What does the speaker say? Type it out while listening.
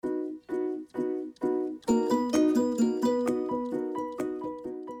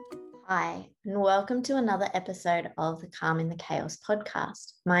Hi, and welcome to another episode of the Calm in the Chaos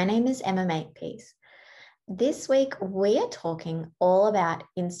podcast. My name is Emma Makepeace. This week, we are talking all about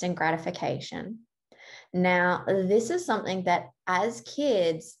instant gratification. Now, this is something that as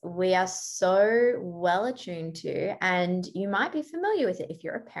kids, we are so well attuned to, and you might be familiar with it if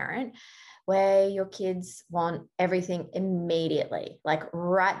you're a parent, where your kids want everything immediately. Like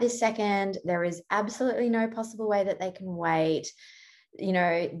right this second, there is absolutely no possible way that they can wait.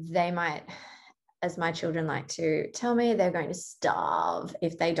 They might, as my children like to tell me, they're going to starve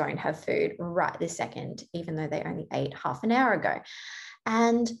if they don't have food right this second, even though they only ate half an hour ago.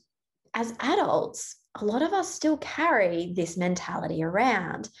 And as adults, a lot of us still carry this mentality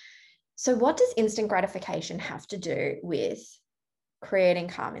around. So, what does instant gratification have to do with creating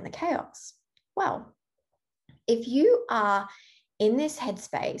calm in the chaos? Well, if you are in this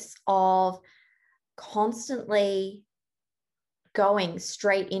headspace of constantly going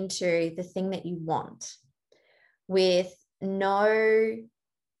straight into the thing that you want with no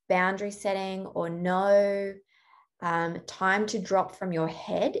boundary setting or no time to drop from your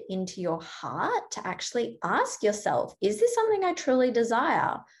head into your heart to actually ask yourself, is this something I truly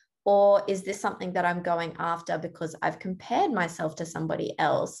desire? Or is this something that I'm going after because I've compared myself to somebody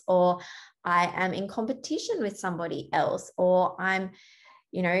else, or I am in competition with somebody else, or I'm,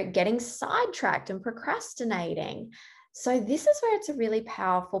 getting sidetracked and procrastinating? So this is where it's a really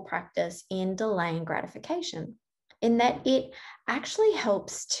powerful practice in delaying gratification, in that it actually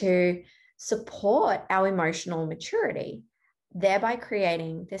helps to support our emotional maturity, thereby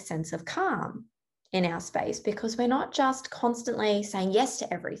creating this sense of calm in our space, because we're not just constantly saying yes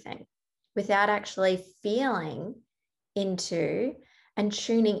to everything without actually feeling into and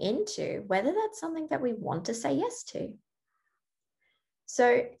tuning into whether that's something that we want to say yes to.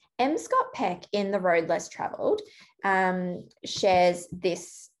 So M. Scott Peck in The Road Less Traveled shares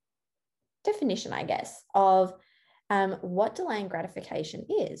this definition, I guess, of what delaying gratification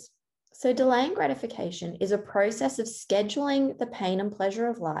is. So delaying gratification is a process of scheduling the pain and pleasure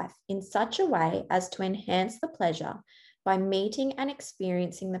of life in such a way as to enhance the pleasure by meeting and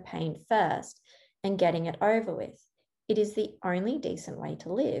experiencing the pain first and getting it over with. It is the only decent way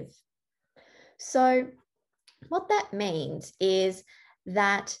to live. So what that means is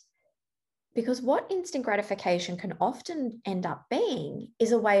that, because what instant gratification can often end up being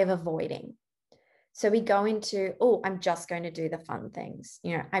is a way of avoiding. So we go into, oh, I'm just going to do the fun things,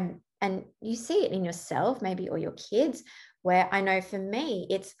 and you see it in yourself, maybe, or your kids, where I know for me,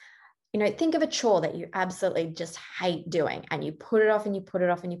 it's, think of a chore that you absolutely just hate doing, and you put it off and you put it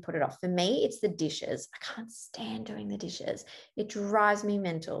off and you put it off. For me, it's the dishes. I can't stand doing the dishes. It drives me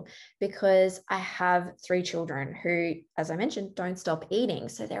mental because I have 3 children who, as I mentioned, don't stop eating.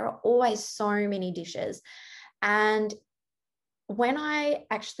 So there are always so many dishes. And when I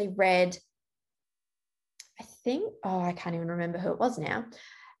actually read, I can't even remember who it was now,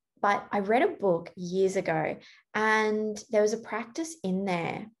 but I read a book years ago, and there was a practice in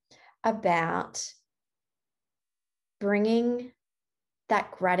there about bringing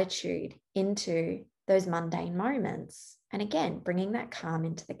that gratitude into those mundane moments. And again, bringing that calm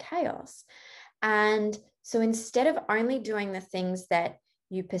into the chaos. And so instead of only doing the things that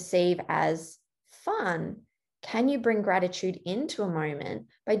you perceive as fun, can you bring gratitude into a moment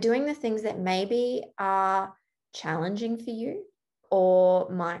by doing the things that maybe are challenging for you or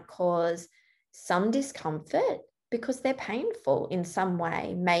might cause some discomfort because they're painful in some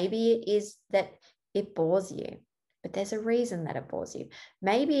way? Maybe it is that it bores you, but there's a reason that it bores you.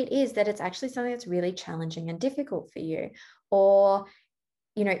 Maybe it is that it's actually something that's really challenging and difficult for you, or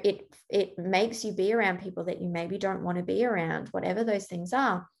it makes you be around people that you maybe don't want to be around, whatever those things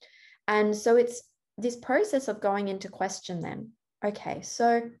are. And so it's this process of going into question then, okay,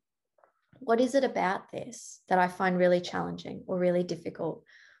 so what is it about this that I find really challenging or really difficult?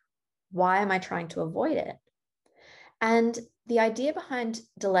 Why am I trying to avoid it? And the idea behind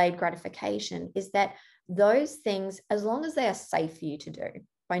delayed gratification is that those things, as long as they are safe for you to do,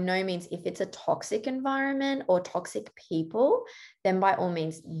 by no means, if it's a toxic environment or toxic people, then by all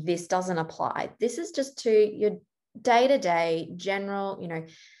means, this doesn't apply. This is just to your day-to-day general,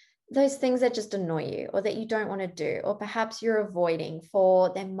 those things that just annoy you or that you don't want to do, or perhaps you're avoiding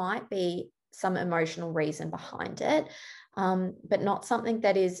for, there might be some emotional reason behind it, but not something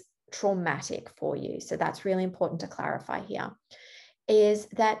that is traumatic for you. So that's really important to clarify here, is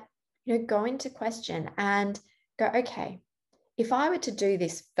that, go into question and go, okay, if I were to do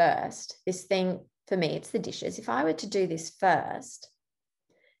this first, this thing, for me, it's the dishes. If I were to do this first,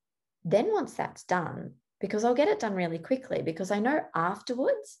 then once that's done, because I'll get it done really quickly, because I know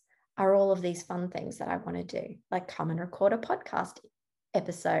afterwards are all of these fun things that I want to do, like come and record a podcast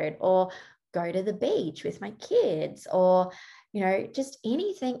episode, or go to the beach with my kids, or just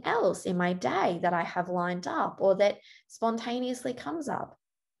anything else in my day that I have lined up or that spontaneously comes up.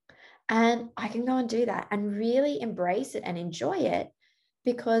 And I can go and do that and really embrace it and enjoy it,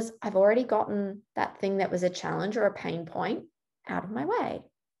 because I've already gotten that thing that was a challenge or a pain point out of my way.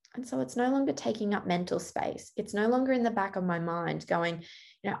 And so it's no longer taking up mental space. It's no longer in the back of my mind going,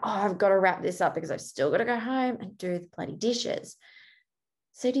 oh, I've got to wrap this up because I've still got to go home and do the bloody dishes.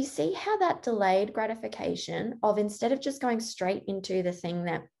 So do you see how that delayed gratification of, instead of just going straight into the thing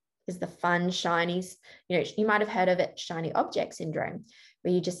that is the fun, shiny, you might have heard of it, shiny object syndrome,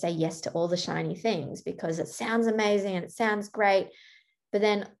 where you just say yes to all the shiny things because it sounds amazing and it sounds great. But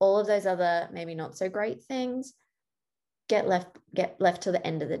then all of those other maybe not so great things get left till the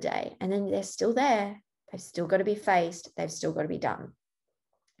end of the day. And then they're still there. They've still got to be faced. They've still got to be done.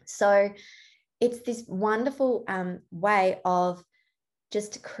 So it's this wonderful way of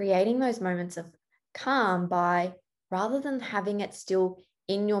just creating those moments of calm by, rather than having it still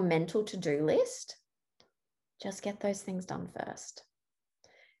in your mental to-do list, just get those things done first.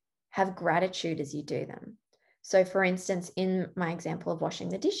 Have gratitude as you do them. So for instance, in my example of washing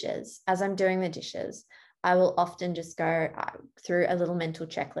the dishes, as I'm doing the dishes, I will often just go through a little mental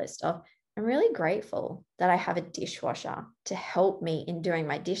checklist of, I'm really grateful that I have a dishwasher to help me in doing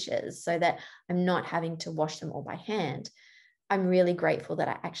my dishes so that I'm not having to wash them all by hand. I'm really grateful that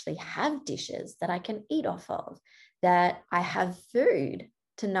I actually have dishes that I can eat off of, that I have food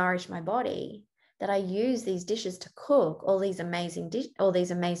to nourish my body, that I use these dishes to cook all these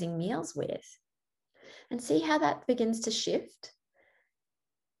amazing meals with. And see how that begins to shift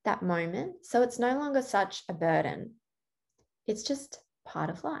that moment. So it's no longer such a burden. It's just part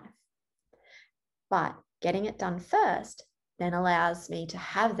of life. But getting it done first then allows me to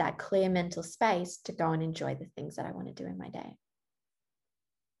have that clear mental space to go and enjoy the things that I want to do in my day.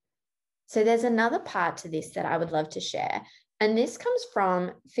 So there's another part to this that I would love to share. And this comes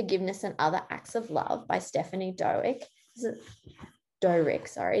from Forgiveness and Other Acts of Love by Stephanie Dorick.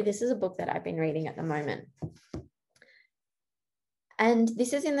 This is a book that I've been reading at the moment. And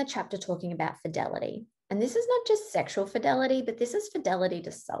this is in the chapter talking about fidelity. And this is not just sexual fidelity, but this is fidelity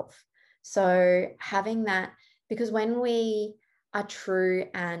to self. So having that, because when we are true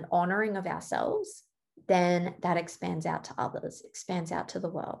and honoring of ourselves, then that expands out to others, expands out to the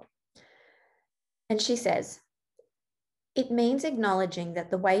world. And she says, it means acknowledging that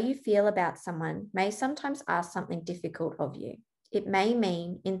the way you feel about someone may sometimes ask something difficult of you. It may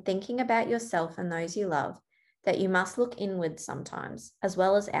mean, in thinking about yourself and those you love, that you must look inwards sometimes, as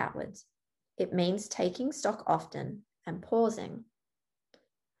well as outwards. It means taking stock often and pausing.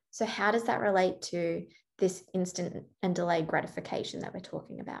 So how does that relate to this instant and delayed gratification that we're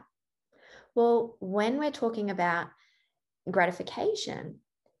talking about? Well, when we're talking about gratification,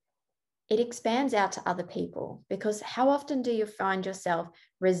 it expands out to other people, because how often do you find yourself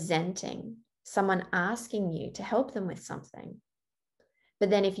resenting someone asking you to help them with something? But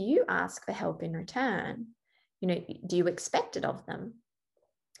then if you ask for help in return, do you expect it of them?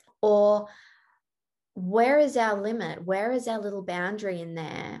 Or where is our limit? Where is our little boundary in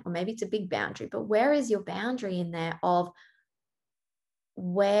there? Or maybe it's a big boundary, but where is your boundary in there of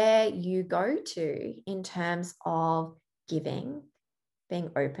where you go to in terms of giving, being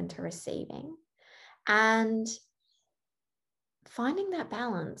open to receiving, and finding that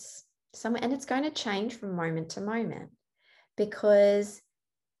balance somewhere? And it's going to change from moment to moment, because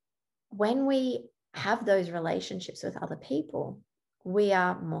when we have those relationships with other people, we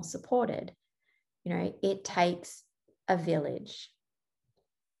are more supported. It takes a village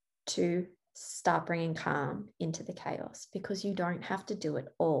to start bringing calm into the chaos, because you don't have to do it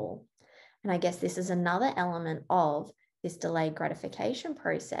all. And I guess this is another element of this delayed gratification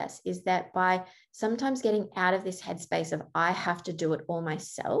process, is that by sometimes getting out of this headspace of I have to do it all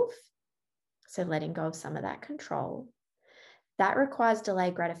myself, so letting go of some of that control, that requires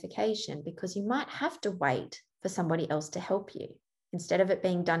delayed gratification, because you might have to wait for somebody else to help you. Instead of it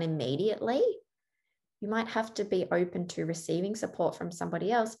being done immediately, you might have to be open to receiving support from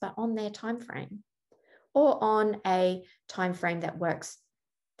somebody else, but on their time frame, or on a time frame that works,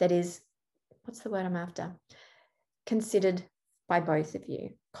 that is, what's the word I'm after? Considered by both of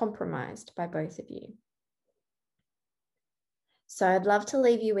you, compromised by both of you. So I'd love to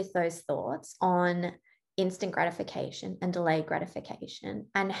leave you with those thoughts on instant gratification and delayed gratification,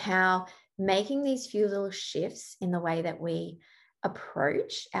 and how making these few little shifts in the way that we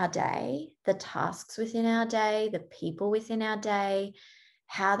approach our day, the tasks within our day, the people within our day,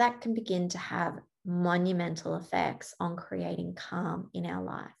 how that can begin to have monumental effects on creating calm in our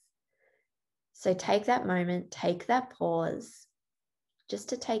life. So take that moment, take that pause, just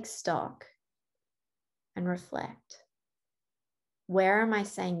to take stock and reflect. Where am I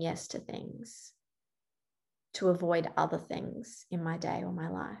saying yes to things to avoid other things in my day or my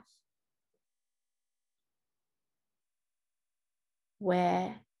life?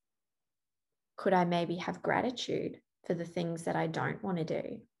 Where could I maybe have gratitude for the things that I don't want to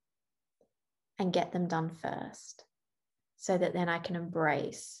do and get them done first, so that then I can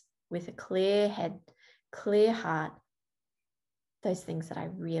embrace with a clear head, clear heart, those things that I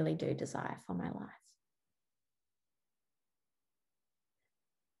really do desire for my life.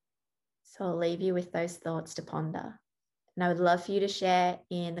 So I'll leave you with those thoughts to ponder. And I would love for you to share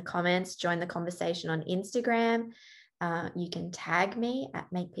in the comments, join the conversation on Instagram. You can tag me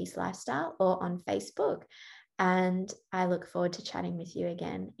at Make Peace Lifestyle or on Facebook. And I look forward to chatting with you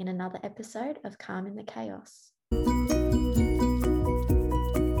again in another episode of Calm in the Chaos.